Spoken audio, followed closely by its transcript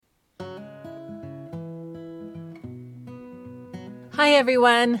Hi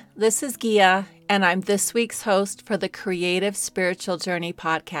everyone, this is Ghia, and I'm this week's host for the Creative Spiritual Journey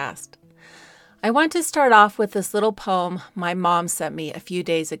podcast. I want to start off with this little poem my mom sent me a few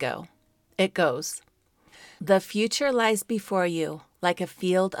days ago. It goes, "The future lies before you like a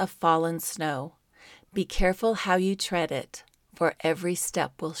field of fallen snow. Be careful how you tread it, for every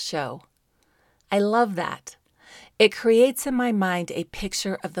step will show." I love that. It creates in my mind a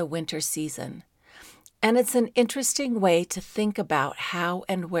picture of the winter season. And it's an interesting way to think about how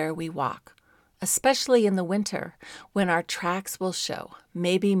and where we walk, especially in the winter when our tracks will show,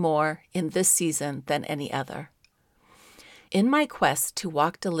 maybe more in this season than any other. In my quest to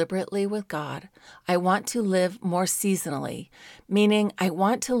walk deliberately with God, I want to live more seasonally, meaning I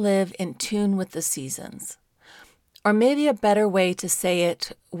want to live in tune with the seasons. Or maybe a better way to say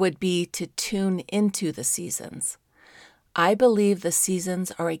it would be to tune into the seasons. I believe the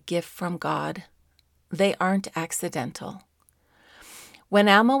seasons are a gift from God. They aren't accidental. When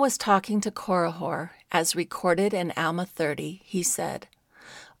Alma was talking to Korihor, as recorded in Alma 30, he said,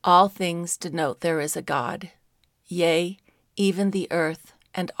 "All things denote there is a God. Yea, even the earth,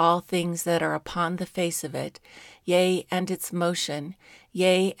 and all things that are upon the face of it, yea, and its motion,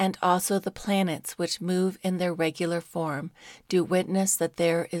 yea, and also the planets which move in their regular form, do witness that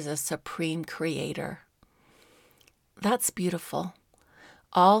there is a supreme Creator." That's beautiful.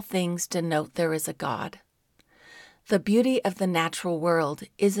 All things denote there is a God. The beauty of the natural world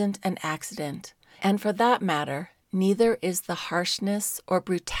isn't an accident, and for that matter, neither is the harshness or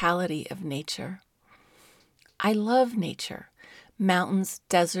brutality of nature. I love nature. Mountains,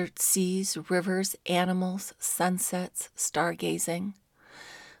 deserts, seas, rivers, animals, sunsets, stargazing.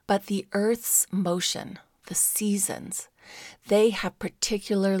 But the earth's motion, the seasons, they have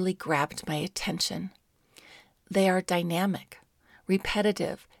particularly grabbed my attention. They are dynamic,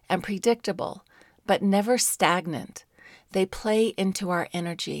 repetitive, and predictable, but never stagnant. They play into our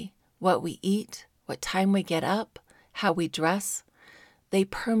energy, what we eat, what time we get up, how we dress. They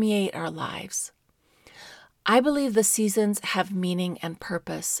permeate our lives. I believe the seasons have meaning and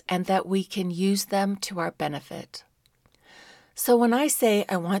purpose, and that we can use them to our benefit. So when I say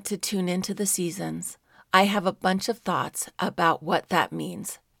I want to tune into the seasons, I have a bunch of thoughts about what that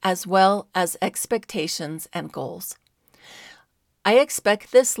means, as well as expectations and goals. I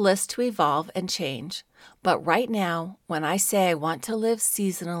expect this list to evolve and change, but right now, when I say I want to live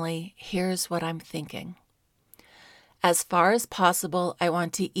seasonally, here's what I'm thinking. As far as possible, I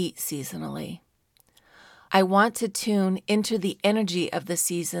want to eat seasonally. I want to tune into the energy of the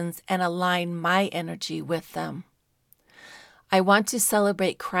seasons and align my energy with them. I want to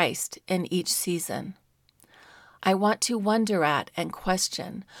celebrate Christ in each season. I want to wonder at and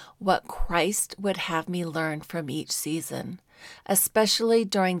question what Christ would have me learn from each season, especially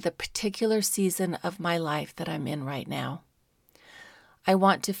during the particular season of my life that I'm in right now. I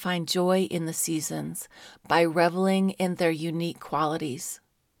want to find joy in the seasons by reveling in their unique qualities.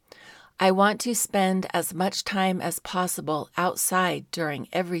 I want to spend as much time as possible outside during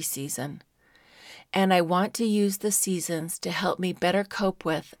every season. And I want to use the seasons to help me better cope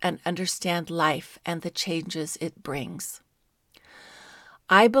with and understand life and the changes it brings.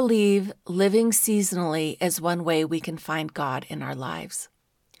 I believe living seasonally is one way we can find God in our lives.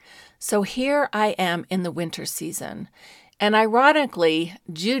 So here I am in the winter season, and ironically,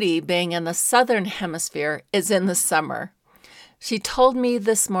 Judy, being in the southern hemisphere, is in the summer. She told me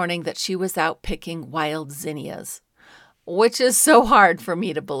this morning that she was out picking wild zinnias, which is so hard for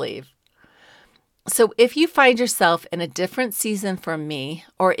me to believe. So if you find yourself in a different season from me,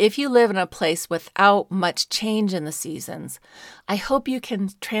 or if you live in a place without much change in the seasons, I hope you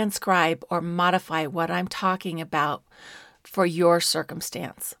can transcribe or modify what I'm talking about for your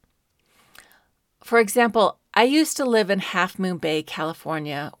circumstance. For example, I used to live in Half Moon Bay,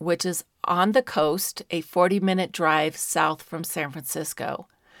 California, which is on the coast, a 40-minute drive south from San Francisco.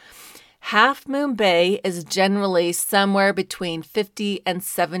 Half Moon Bay is generally somewhere between 50 and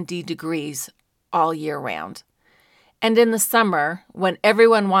 70 degrees all year round. And in the summer, when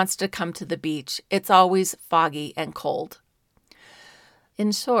everyone wants to come to the beach, it's always foggy and cold.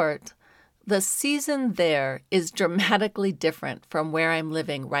 In short, the season there is dramatically different from where I'm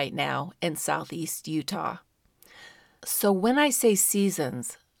living right now in southeast Utah. So when I say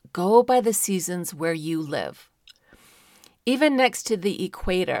seasons, go by the seasons where you live. Even next to the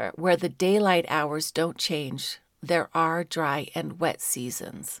equator, where the daylight hours don't change, there are dry and wet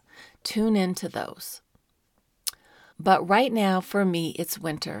seasons. Tune into those. But right now, for me, it's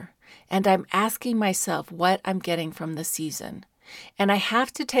winter, and I'm asking myself what I'm getting from the season. And I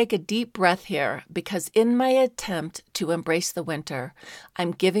have to take a deep breath here because in my attempt to embrace the winter,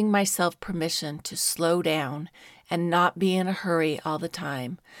 I'm giving myself permission to slow down and not be in a hurry all the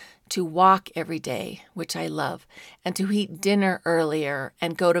time, to walk every day, which I love, and to eat dinner earlier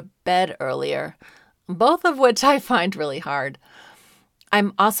and go to bed earlier, both of which I find really hard.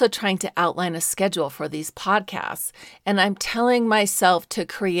 I'm also trying to outline a schedule for these podcasts, and I'm telling myself to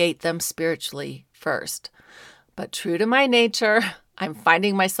create them spiritually first. But true to my nature, I'm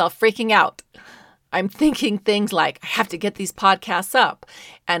finding myself freaking out. I'm thinking things like, I have to get these podcasts up,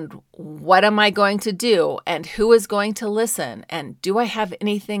 and what am I going to do, and who is going to listen, and do I have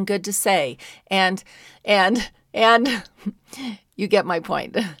anything good to say, and you get my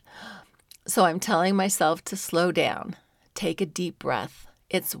point. So I'm telling myself to slow down, take a deep breath.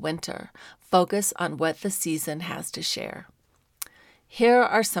 It's winter. Focus on what the season has to share. Here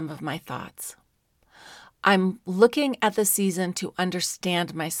are some of my thoughts. I'm looking at the season to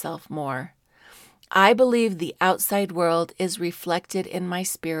understand myself more. I believe the outside world is reflected in my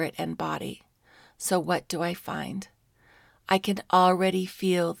spirit and body. So what do I find? I can already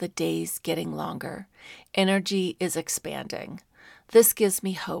feel the days getting longer. Energy is expanding. This gives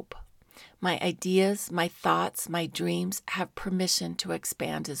me hope. My ideas, my thoughts, my dreams have permission to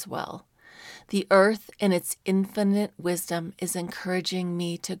expand as well. The earth in its infinite wisdom is encouraging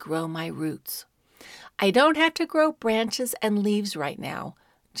me to grow my roots. I don't have to grow branches and leaves right now,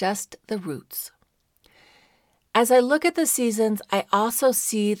 just the roots. As I look at the seasons, I also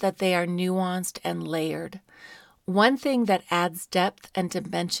see that they are nuanced and layered. One thing that adds depth and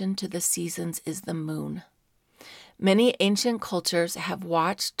dimension to the seasons is the moon. Many ancient cultures have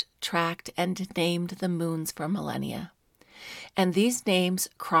watched, tracked, and named the moons for millennia. And these names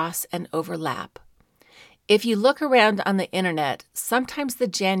cross and overlap. If you look around on the internet, sometimes the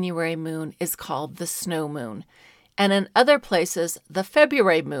January moon is called the snow moon, and in other places, the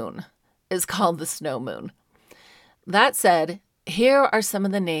February moon is called the snow moon. That said, here are some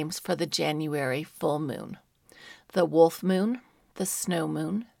of the names for the January full moon: the wolf moon, the snow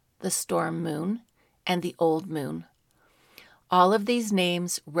moon, the storm moon, and the old moon. All of these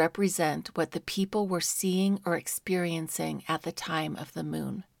names represent what the people were seeing or experiencing at the time of the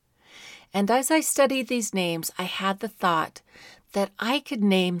moon. And as I studied these names, I had the thought that I could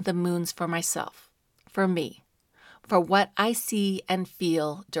name the moons for myself, for me, for what I see and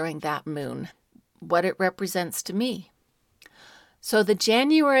feel during that moon, what it represents to me. So the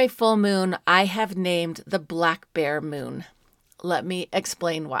January full moon I have named the Black Bear Moon. Let me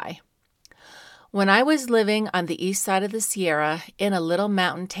explain why. When I was living on the east side of the Sierra in a little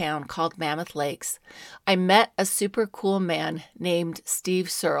mountain town called Mammoth Lakes, I met a super cool man named Steve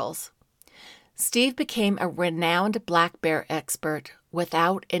Searles. Steve became a renowned black bear expert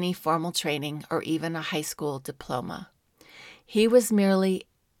without any formal training or even a high school diploma. He was merely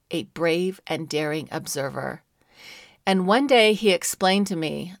a brave and daring observer. And one day he explained to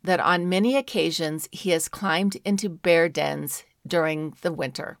me that on many occasions he has climbed into bear dens during the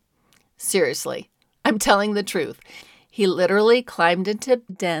winter. Seriously, I'm telling the truth. He literally climbed into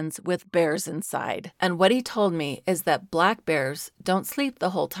dens with bears inside. And what he told me is that black bears don't sleep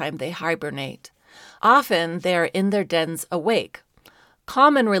the whole time they hibernate. Often they are in their dens awake.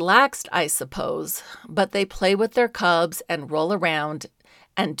 Calm and relaxed, I suppose, but they play with their cubs and roll around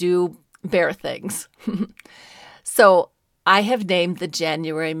and do bear things. So I have named the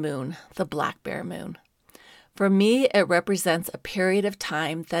January moon the Black Bear Moon. For me, it represents a period of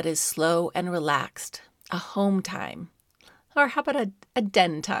time that is slow and relaxed, a home time. Or how about a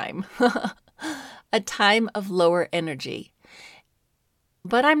den time? A time of lower energy.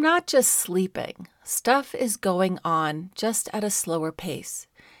 But I'm not just sleeping. Stuff is going on just at a slower pace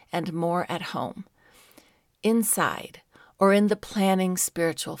and more at home, inside, or in the planning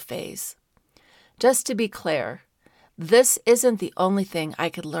spiritual phase. Just to be clear, this isn't the only thing I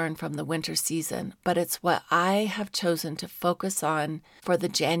could learn from the winter season, but it's what I have chosen to focus on for the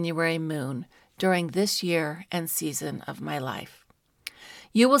January moon during this year and season of my life.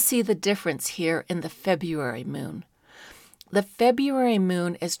 You will see the difference here in the February moon. The February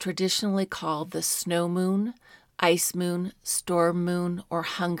moon is traditionally called the snow moon, ice moon, storm moon, or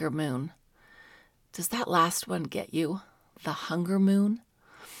hunger moon. Does that last one get you? The hunger moon?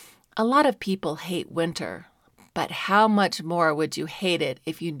 A lot of people hate winter. But how much more would you hate it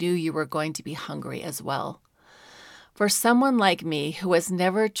if you knew you were going to be hungry as well? For someone like me who has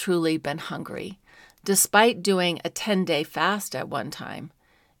never truly been hungry, despite doing a 10-day fast at one time,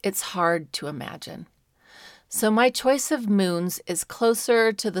 it's hard to imagine. So my choice of moons is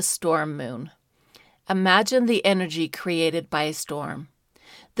closer to the storm moon. Imagine the energy created by a storm.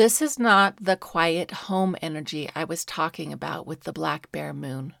 This is not the quiet home energy I was talking about with the black bear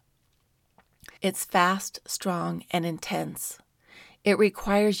moon. It's fast, strong, and intense. It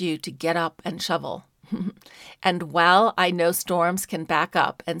requires you to get up and shovel. And while I know storms can back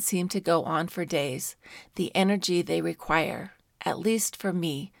up and seem to go on for days, the energy they require, at least for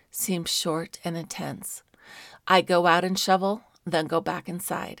me, seems short and intense. I go out and shovel, then go back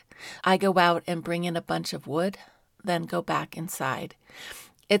inside. I go out and bring in a bunch of wood, then go back inside.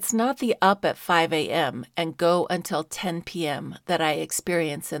 It's not the up at 5 a.m. and go until 10 p.m. that I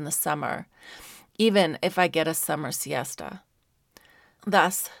experience in the summer, even if I get a summer siesta.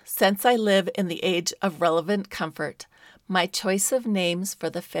 Thus, since I live in the age of relevant comfort, my choice of names for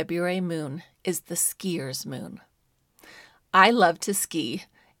the February moon is the skier's moon. I love to ski,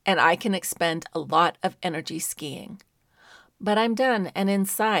 and I can expend a lot of energy skiing. But I'm done and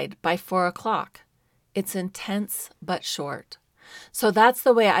inside by 4 o'clock. It's intense but short. So that's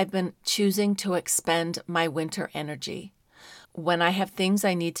the way I've been choosing to expend my winter energy. When I have things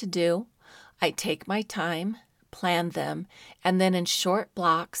I need to do, I take my time, plan them, and then in short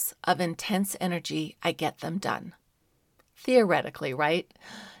blocks of intense energy, I get them done. Theoretically, right?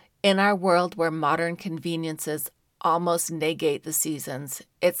 In our world where modern conveniences almost negate the seasons,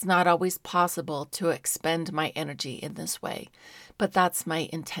 it's not always possible to expend my energy in this way, but that's my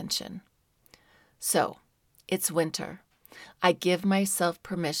intention. So, it's winter. I give myself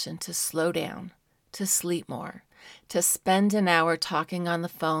permission to slow down, to sleep more, to spend an hour talking on the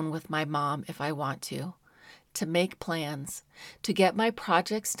phone with my mom if I want to make plans, to get my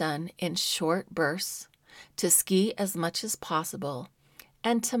projects done in short bursts, to ski as much as possible,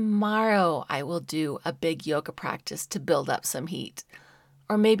 and tomorrow I will do a big yoga practice to build up some heat,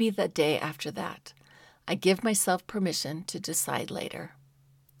 or maybe the day after that. I give myself permission to decide later.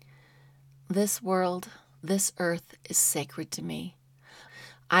 This world, this earth is sacred to me.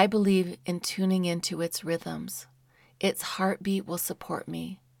 I believe in tuning into its rhythms. Its heartbeat will support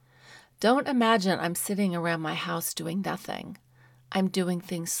me. Don't imagine I'm sitting around my house doing nothing. I'm doing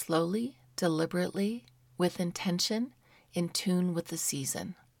things slowly, deliberately, with intention, in tune with the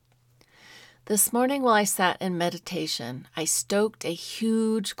season. This morning while I sat in meditation, I stoked a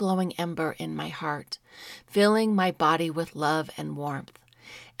huge glowing ember in my heart, filling my body with love and warmth.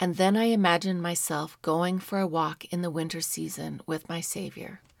 And then I imagined myself going for a walk in the winter season with my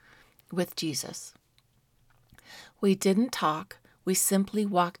Savior, with Jesus. We didn't talk. We simply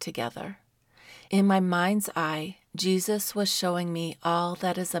walked together. In my mind's eye, Jesus was showing me all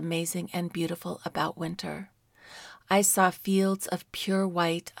that is amazing and beautiful about winter. I saw fields of pure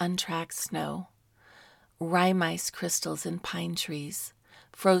white, untracked snow, rime ice crystals in pine trees,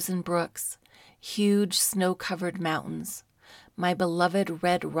 frozen brooks, huge snow-covered mountains, my beloved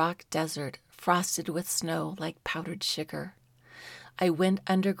red rock desert frosted with snow like powdered sugar. I went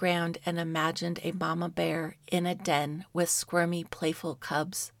underground and imagined a mama bear in a den with squirmy, playful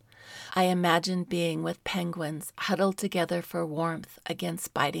cubs. I imagined being with penguins huddled together for warmth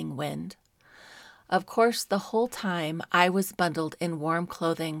against biting wind. Of course, the whole time I was bundled in warm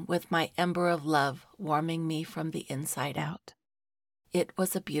clothing with my ember of love warming me from the inside out. It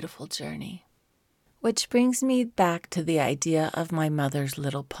was a beautiful journey. Which brings me back to the idea of my mother's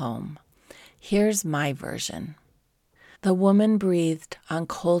little poem. Here's my version. The woman breathed on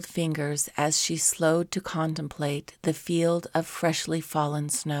cold fingers as she slowed to contemplate the field of freshly fallen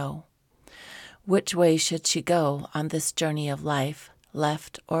snow. Which way should she go on this journey of life,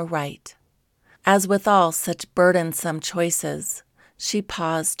 left or right? As with all such burdensome choices, she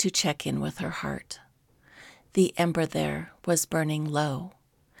paused to check in with her heart. The ember there was burning low.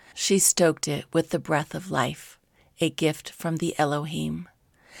 She stoked it with the breath of life, a gift from the Elohim.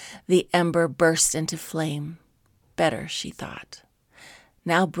 The ember burst into flame. Better, she thought.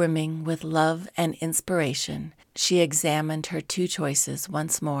 Now brimming with love and inspiration, she examined her two choices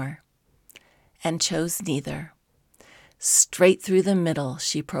once more, and chose neither. Straight through the middle,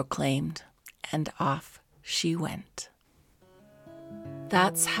 she proclaimed, and off she went.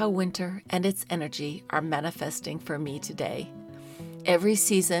 That's how winter and its energy are manifesting for me today. Every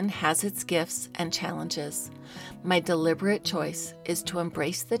season has its gifts and challenges. My deliberate choice is to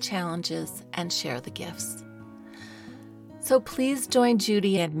embrace the challenges and share the gifts. So please join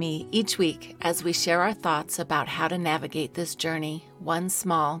Judy and me each week as we share our thoughts about how to navigate this journey, one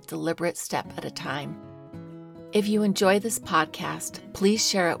small, deliberate step at a time. If you enjoy this podcast, please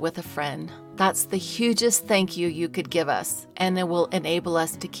share it with a friend. That's the hugest thank you could give us, and it will enable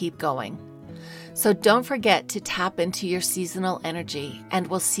us to keep going. So don't forget to tap into your seasonal energy, and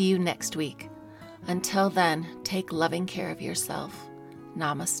we'll see you next week. Until then, take loving care of yourself.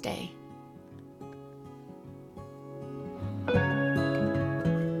 Namaste.